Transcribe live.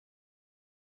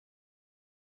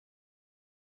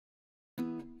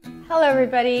Hello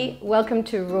everybody, welcome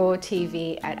to Raw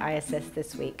TV at ISS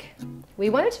this week. We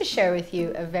wanted to share with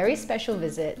you a very special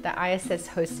visit that ISS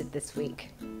hosted this week.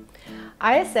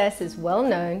 ISS is well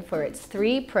known for its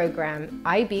three-program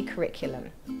IB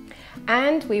curriculum,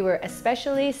 and we were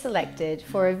especially selected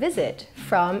for a visit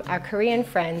from our Korean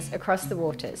friends across the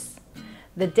waters.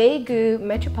 The Daegu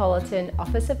Metropolitan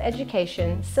Office of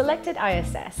Education selected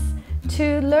ISS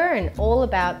to learn all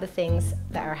about the things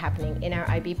that are happening in our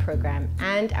IB program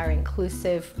and our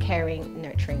inclusive, caring,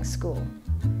 nurturing school.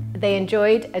 They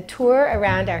enjoyed a tour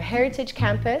around our heritage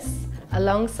campus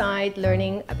alongside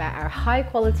learning about our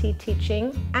high-quality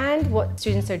teaching and what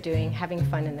students are doing, having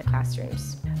fun in the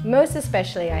classrooms. Most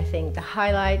especially, I think, the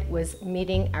highlight was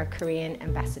meeting our Korean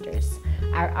ambassadors.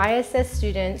 Our ISS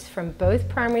students from both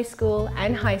primary school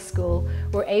and high school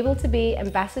were able to be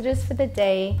ambassadors for the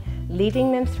day,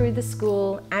 leading them through the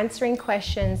school, answering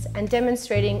questions, and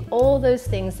demonstrating all those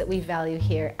things that we value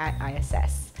here at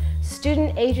ISS.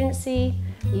 Student agency,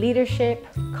 leadership,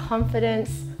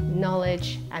 confidence,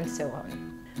 knowledge, and so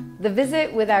on. The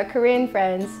visit with our Korean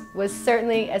friends was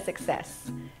certainly a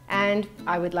success, and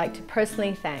I would like to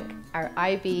personally thank our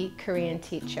IB Korean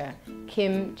teacher,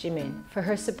 Kim Jimin, for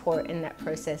her support in that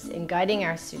process in guiding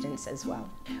our students as well.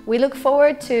 We look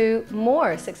forward to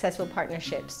more successful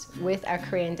partnerships with our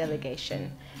Korean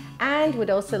delegation, and would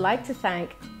also like to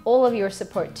thank all of your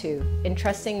support too in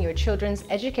trusting your children's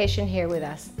education here with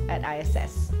us at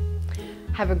ISS.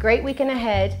 Have a great weekend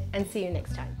ahead, and see you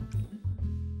next time.